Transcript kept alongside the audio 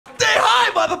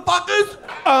motherfuckers!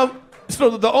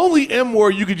 So the only M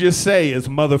word you could just say is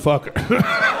motherfucker.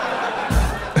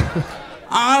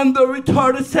 I'm the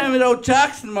retarded Samuel L.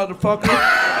 Jackson, motherfucker.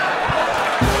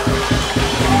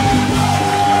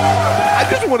 I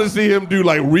just want to see him do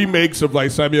like remakes of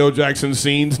like Samuel L. Jackson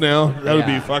scenes now. That would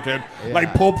be fucking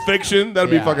like Pulp Fiction. That'd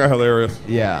be fucking hilarious.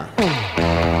 Yeah.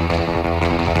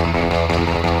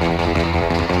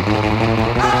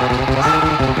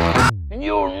 And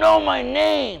you know my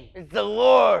name. It's the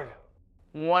Lord.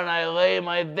 When I lay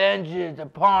my vengeance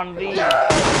upon thee.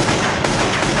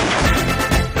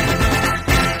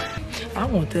 I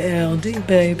want the LD,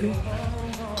 baby.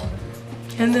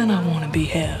 And then I want to be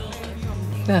held.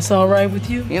 That's all right with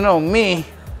you? You know me.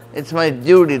 It's my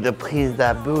duty to please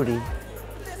that booty.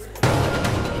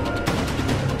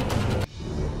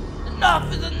 Enough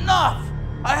is enough!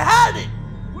 I had it!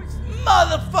 With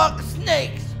motherfucking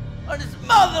snakes on this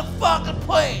motherfucking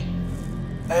plane!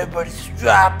 Everybody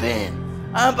strap in.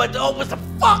 I'm about to open some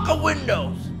fucking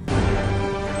windows!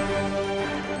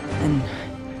 And,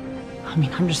 I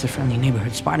mean, I'm just a friendly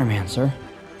neighborhood Spider-Man, sir.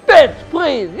 Bitch,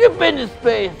 please! You've been to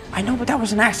space! I know, but that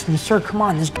was an accident, sir. Come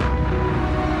on, this...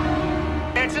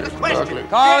 Answer the question!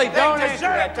 Carly, don't answer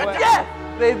that question! Yes!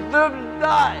 They deserve to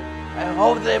die! I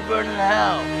hope they burn in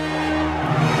hell!